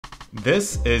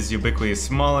This is Ubiquiti's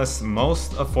smallest,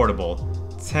 most affordable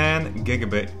 10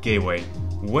 gigabit gateway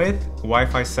with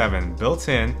Wi-Fi 7 built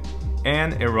in,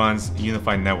 and it runs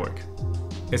UniFi Network.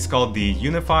 It's called the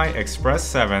UniFi Express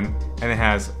 7, and it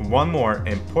has one more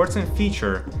important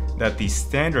feature that the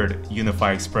standard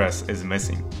UniFi Express is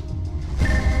missing.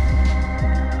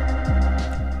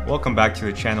 Welcome back to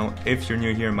the channel. If you're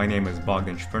new here, my name is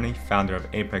Bogdan Shperny, founder of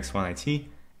Apex One IT,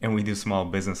 and we do small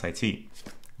business IT.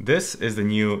 This is the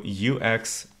new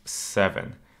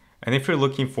UX7. And if you're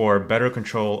looking for better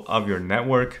control of your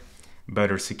network,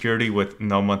 better security with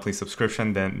no monthly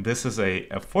subscription, then this is an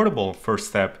affordable first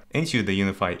step into the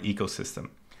UniFi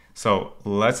ecosystem. So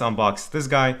let's unbox this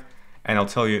guy, and I'll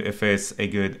tell you if it's a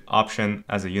good option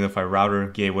as a UniFi router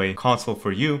gateway console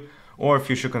for you, or if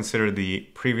you should consider the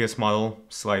previous model,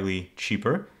 slightly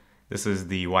cheaper. This is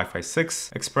the Wi-Fi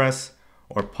 6 Express,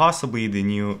 or possibly the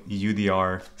new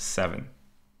UDR7.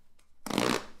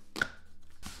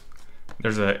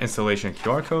 There's an installation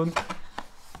QR code.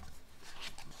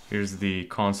 Here's the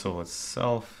console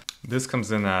itself. This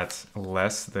comes in at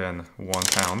less than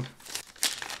 £1.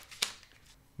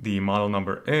 The model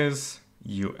number is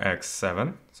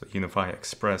UX7, so UniFi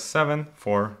Express 7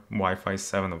 for Wi-Fi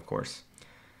 7, of course.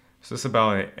 So it's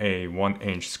about a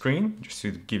 1-inch screen, just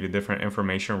to give you different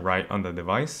information right on the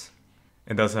device.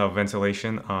 It does have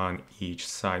ventilation on each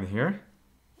side here,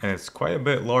 and it's quite a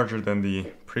bit larger than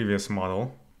the previous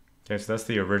model. Okay, so that's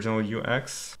the original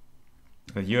UX.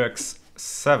 The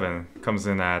UX7 comes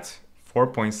in at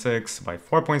 4.6 by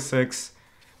 4.6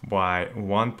 by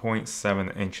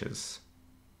 1.7 inches.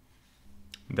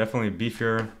 Definitely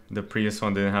beefier. The previous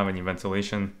one didn't have any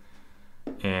ventilation,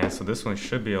 and so this one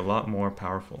should be a lot more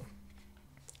powerful.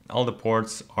 All the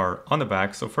ports are on the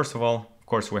back. So first of all, of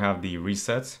course, we have the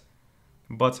reset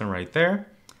button right there,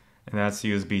 and that's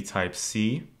USB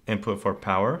Type-C input for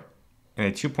power, and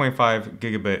a 2.5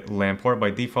 gigabit LAN port by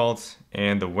default,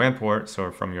 and the WAN port, so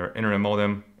from your internet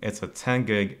modem, it's a 10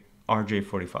 gig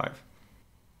RJ45.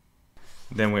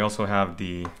 Then we also have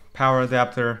the power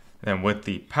adapter, and with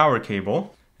the power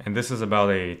cable, and this is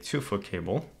about a 2-foot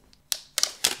cable.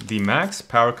 The max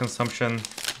power consumption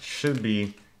should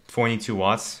be 22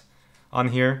 watts on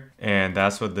here, and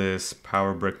that's what this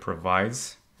power brick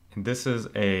provides. And this is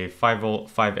a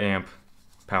 5-volt, 5-amp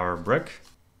power brick.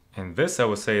 And this, I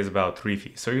would say, is about 3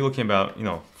 feet. So you're looking about,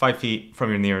 5 feet from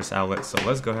your nearest outlet. So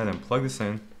let's go ahead and plug this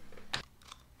in.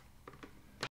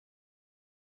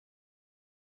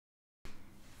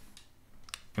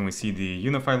 And we see the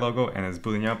UniFi logo, and it's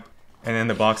booting up. And in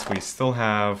the box, we still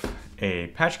have a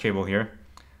patch cable here.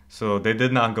 So they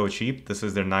did not go cheap. This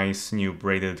is their nice new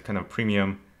braided kind of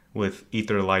premium with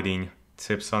ether lighting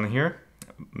tips on here,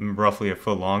 roughly a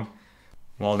foot long.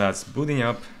 While that's booting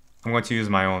up, I'm going to use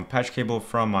my own patch cable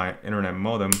from my internet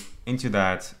modem into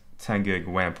that 10 gig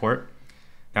WAN port.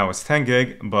 Now it's 10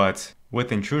 gig, but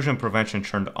with intrusion prevention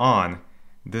turned on,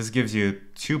 this gives you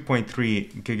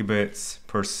 2.3 gigabits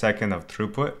per second of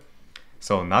throughput.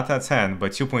 So not that 10,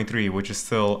 but 2.3, which is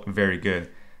still very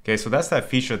good. Okay, so that's that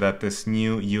feature that this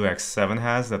new UX7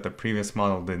 has that the previous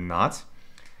model did not.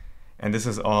 And this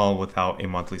is all without a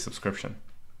monthly subscription.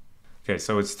 Okay,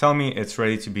 so it's telling me it's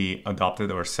ready to be adopted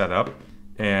or set up.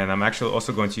 And I'm actually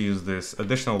also going to use this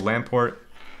additional LAN port,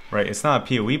 right? It's not a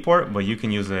PoE port, but you can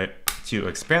use it to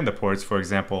expand the ports. For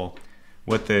example,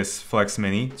 with this Flex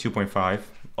Mini 2.5,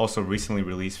 also recently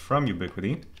released from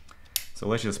Ubiquiti. So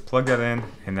let's just plug that in,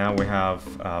 and now we have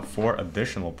 4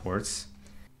 additional ports.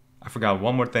 I forgot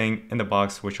one more thing in the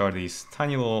box, which are these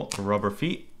tiny little rubber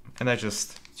feet, and that's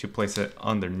just to place it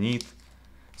underneath.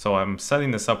 So I'm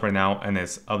setting this up right now, and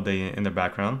it's updating in the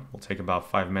background. Will take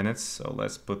about 5 minutes, so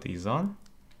let's put these on.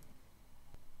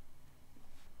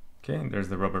 Okay, there's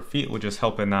the rubber feet, which just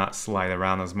help it not slide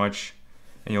around as much.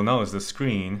 And you'll notice the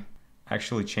screen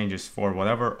actually changes for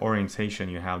whatever orientation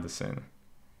you have this in.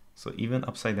 So even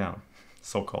upside down,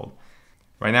 so cold.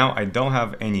 Right now, I don't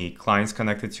have any clients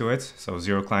connected to it. So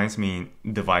 0 clients mean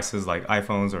devices like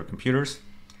iPhones or computers.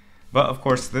 But of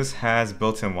course, this has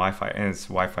built-in Wi-Fi, and it's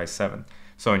Wi-Fi 7.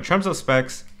 So in terms of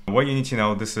specs, what you need to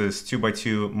know, this is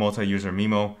 2x2 multi-user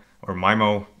MIMO or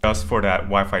MIMO just for that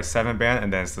Wi-Fi 7 band,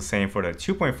 and then it's the same for the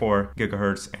 2.4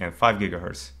 gigahertz and 5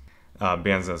 gigahertz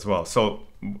bands as well. So,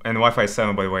 and Wi-Fi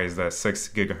 7, by the way, is the 6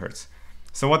 gigahertz.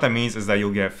 So what that means is that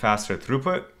you'll get faster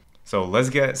throughput. So let's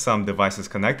get some devices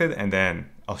connected, and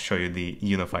then I'll show you the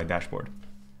UniFi dashboard.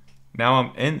 Now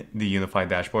I'm in the UniFi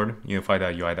dashboard,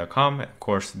 unifi.ui.com, of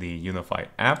course the UniFi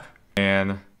app.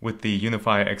 And with the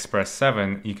UniFi Express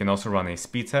 7, you can also run a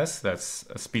speed test. That's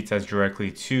a speed test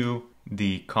directly to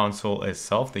the console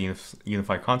itself, the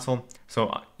UniFi console.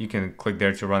 So you can click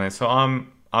there to run it. So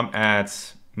I'm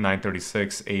at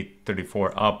 936,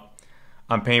 834 up.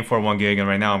 I'm paying for 1 gig, and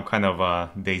right now I'm kind of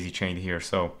daisy chained here,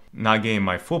 so not getting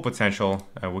my full potential.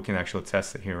 We can actually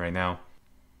test it here right now.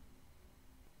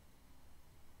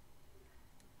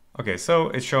 Okay, so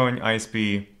it's showing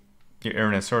ISP, your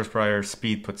internet service provider,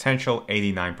 speed potential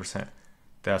 89%.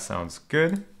 That sounds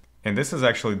good. And this is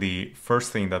actually the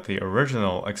first thing that the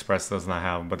original Express does not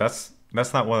have, but that's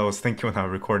not what I was thinking when I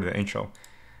recorded the intro.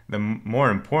 The more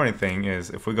important thing is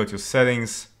if we go to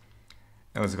settings,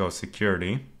 and let's go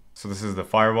security. So this is the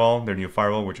firewall, their new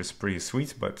firewall, which is pretty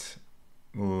sweet, but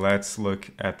let's look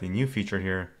at the new feature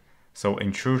here. So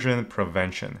intrusion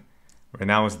prevention. Right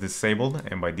now it's disabled,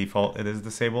 and by default it is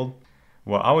disabled.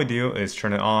 What I would do is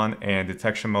turn it on, and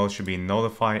detection mode should be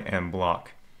notify and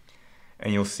block.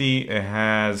 And you'll see it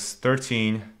has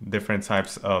 13 different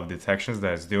types of detections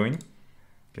that it's doing.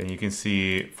 Okay, you can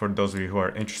see, for those of you who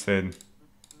are interested,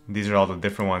 these are all the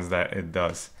different ones that it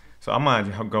does. So I'm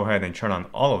gonna go ahead and turn on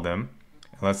all of them,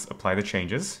 and let's apply the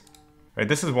changes. Right,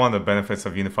 this is one of the benefits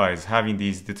of UniFi, is having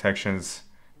these detections.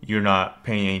 You're not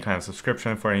paying any kind of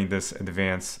subscription for any of this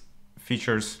advanced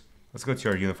features. Let's go to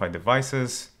our UniFi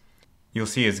devices. You'll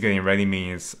see it's getting ready,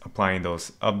 meaning it's applying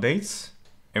those updates.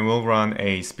 And we'll run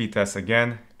a speed test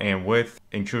again. And with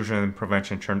intrusion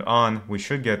prevention turned on, we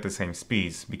should get the same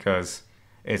speeds because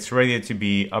it's rated to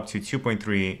be up to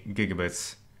 2.3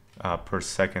 gigabits per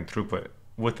second throughput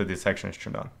with the detection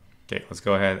turned on. Okay, let's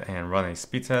go ahead and run a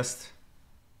speed test.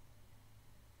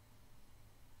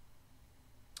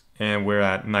 And we're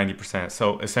at 90%.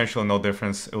 So essentially no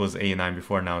difference. It was 89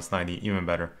 before, now it's 90, even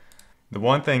better. The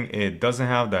one thing it doesn't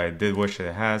have that I did wish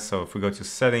it has, so if we go to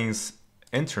settings,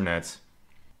 internet,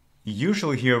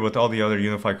 usually here with all the other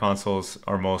UniFi consoles,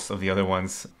 or most of the other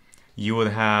ones, you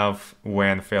would have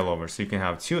WAN failover. So you can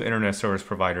have two internet service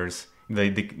providers.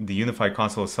 The UniFi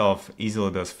console itself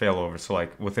easily does failover. So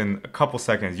like within a couple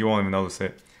seconds, you won't even notice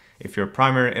it. If your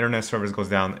primary internet service goes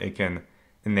down, it can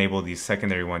enable the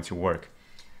secondary one to work.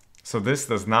 So this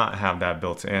does not have that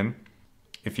built in.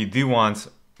 If you do want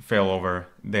failover,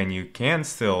 then you can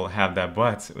still have that,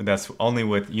 but that's only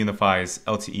with UniFi's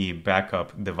LTE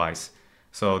backup device.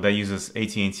 So that uses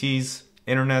AT&T's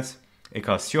internet. It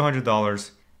costs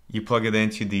 $200. You plug it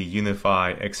into the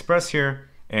UniFi Express here,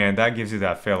 and that gives you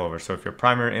that failover. So if your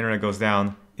primary internet goes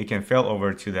down, it can fail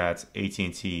over to that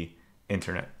AT&T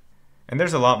internet. And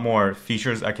there's a lot more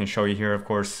features I can show you here, of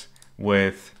course,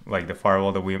 with like the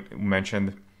firewall that we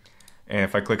mentioned. And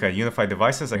if I click on UniFi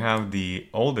devices, I have the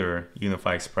older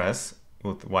UniFi Express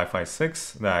with Wi-Fi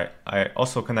 6 that I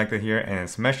also connected here, and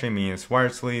it's meshing, meaning it's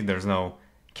wirelessly. There's no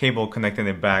cable connecting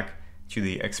it back to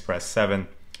the Express 7,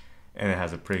 and it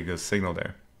has a pretty good signal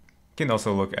there. You can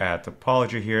also look at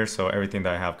topology here, so everything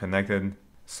that I have connected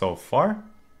so far.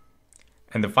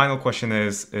 And the final question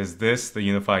is this the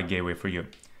UniFi gateway for you?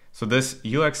 So this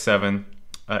UX7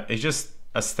 is just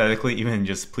aesthetically even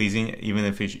just pleasing, even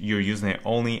if you're using it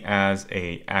only as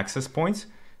a access point.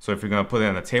 So if you're going to put it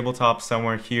on a tabletop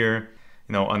somewhere here,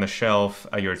 you know, on the shelf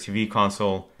at your TV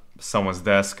console, someone's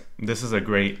desk, this is a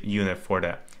great unit for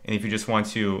that. And if you just want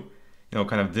to, you know,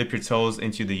 kind of dip your toes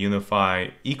into the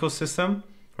UniFi ecosystem,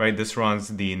 right, this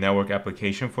runs the network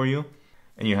application for you,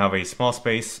 and you have a small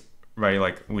space, right,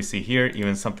 like we see here,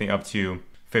 even something up to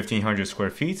 1,500 square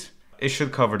feet. It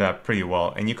should cover that pretty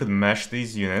well. And you could mesh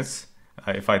these units,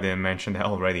 if I didn't mention that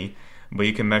already, but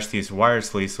you can mesh these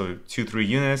wirelessly. So 2-3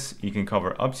 units, you can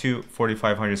cover up to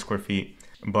 4,500 square feet,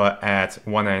 but at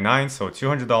 $199, so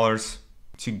 $200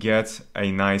 to get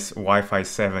a nice Wi-Fi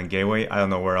 7 gateway. I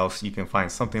don't know where else you can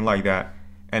find something like that.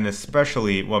 And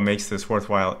especially what makes this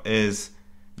worthwhile is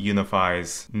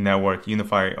UniFi's network,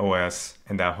 UniFi OS,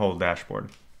 and that whole dashboard.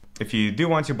 If you do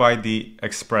want to buy the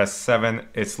Express 7,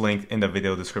 it's linked in the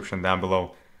video description down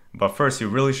below. But first, you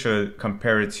really should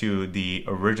compare it to the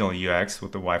original UX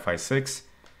with the Wi-Fi 6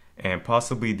 and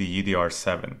possibly the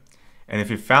UDR7. And if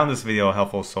you found this video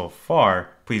helpful so far,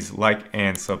 please like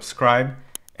and subscribe,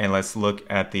 and let's look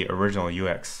at the original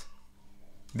UX.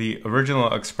 The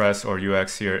original Express or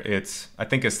UX here, I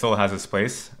think it still has its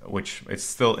place, which it's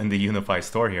still in the UniFi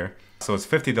store here. So it's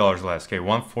 $50 less, okay,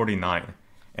 $149.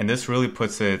 And this really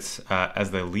puts it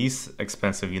as the least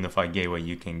expensive UniFi gateway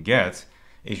you can get.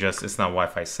 It's not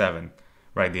Wi-Fi 7,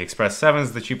 right? The Express 7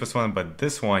 is the cheapest one, but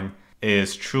this one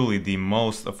is truly the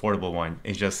most affordable one.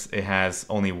 It has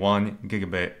only 1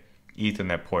 gigabit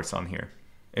Ethernet ports on here.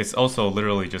 It's also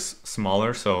literally just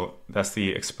smaller, so that's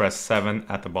the Express 7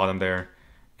 at the bottom there,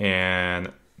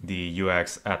 and the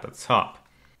UX at the top.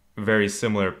 Very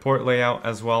similar port layout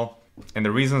as well. And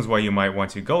the reasons why you might want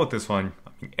to go with this one,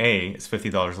 it's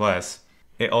 $50 less.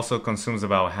 It also consumes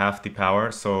about half the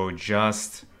power, so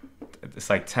just it's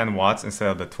like 10 watts instead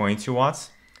of the 22 watts.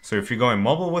 So if you're going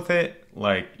mobile with it,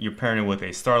 like you're pairing it with a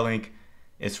Starlink,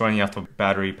 it's running off of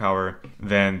battery power,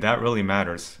 then that really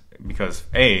matters because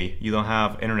A, you don't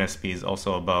have internet speeds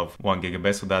also above 1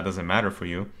 gigabit, so that doesn't matter for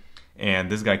you.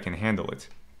 And this guy can handle it.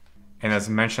 And as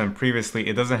mentioned previously,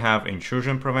 it doesn't have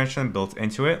intrusion prevention built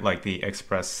into it like the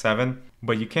Express 7,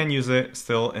 but you can use it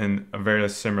still in a very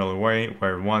similar way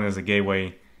where one is a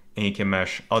gateway and you can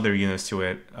mesh other units to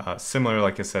it. Similar,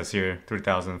 like it says here,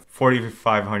 3,000,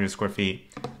 4,500 square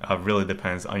feet. Really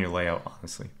depends on your layout,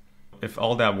 honestly. If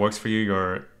all that works for you,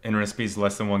 your internet speed is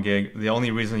less than 1 gig, the only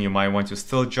reason you might want to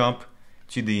still jump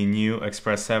to the new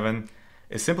Express 7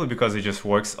 is simply because it just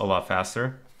works a lot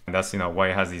faster. And that's why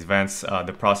it has these vents.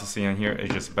 The processing in here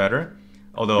is just better.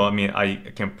 Although, I mean, I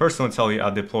can personally tell you I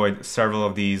deployed several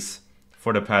of these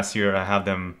for the past year. I have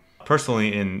them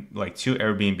personally in like 2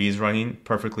 Airbnbs running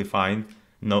perfectly fine.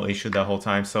 No issue that whole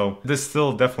time. So this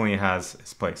still definitely has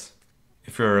its place.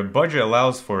 If your budget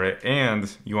allows for it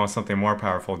and you want something more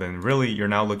powerful, then really you're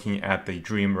now looking at the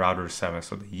Dream Router 7.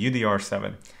 So the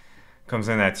UDR7 comes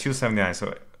in at $279.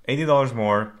 So $80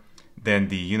 more than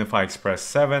the UniFi Express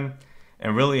 7.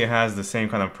 And really it has the same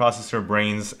kind of processor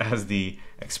brains as the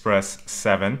Express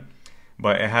 7,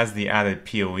 but it has the added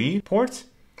PoE port,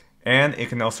 and it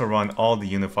can also run all the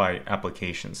UniFi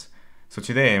applications. So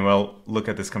today, and we'll look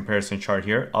at this comparison chart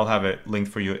here. I'll have it linked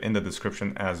for you in the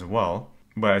description as well.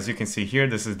 But as you can see here,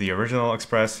 this is the original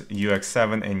Express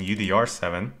UX7 and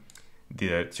UDR7, the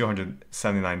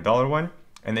 $279 one.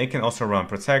 And it can also run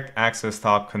Protect, Access,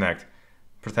 Top, Connect.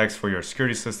 Protects for your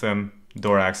security system,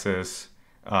 door access,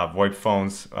 VoIP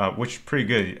phones, which is pretty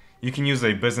good. You can use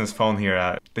a business phone here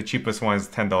at the cheapest one is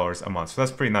 $10 a month. So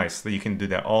that's pretty nice that you can do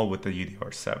that all with the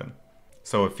UDR7.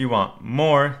 So if you want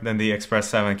more than the Express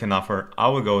 7 can offer, I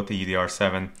would go with the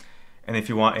UDR7. And if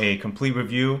you want a complete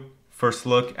review, first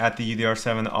look at the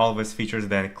UDR7, all of its features,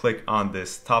 then click on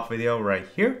this top video right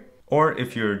here. Or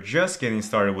if you're just getting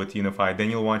started with UniFi, then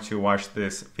you'll want to watch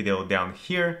this video down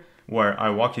here where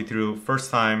I walk you through first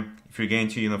time if you're getting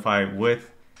to UniFi with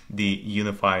the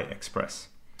UniFi Express.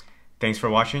 Thanks for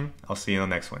watching. I'll see you in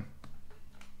the next one.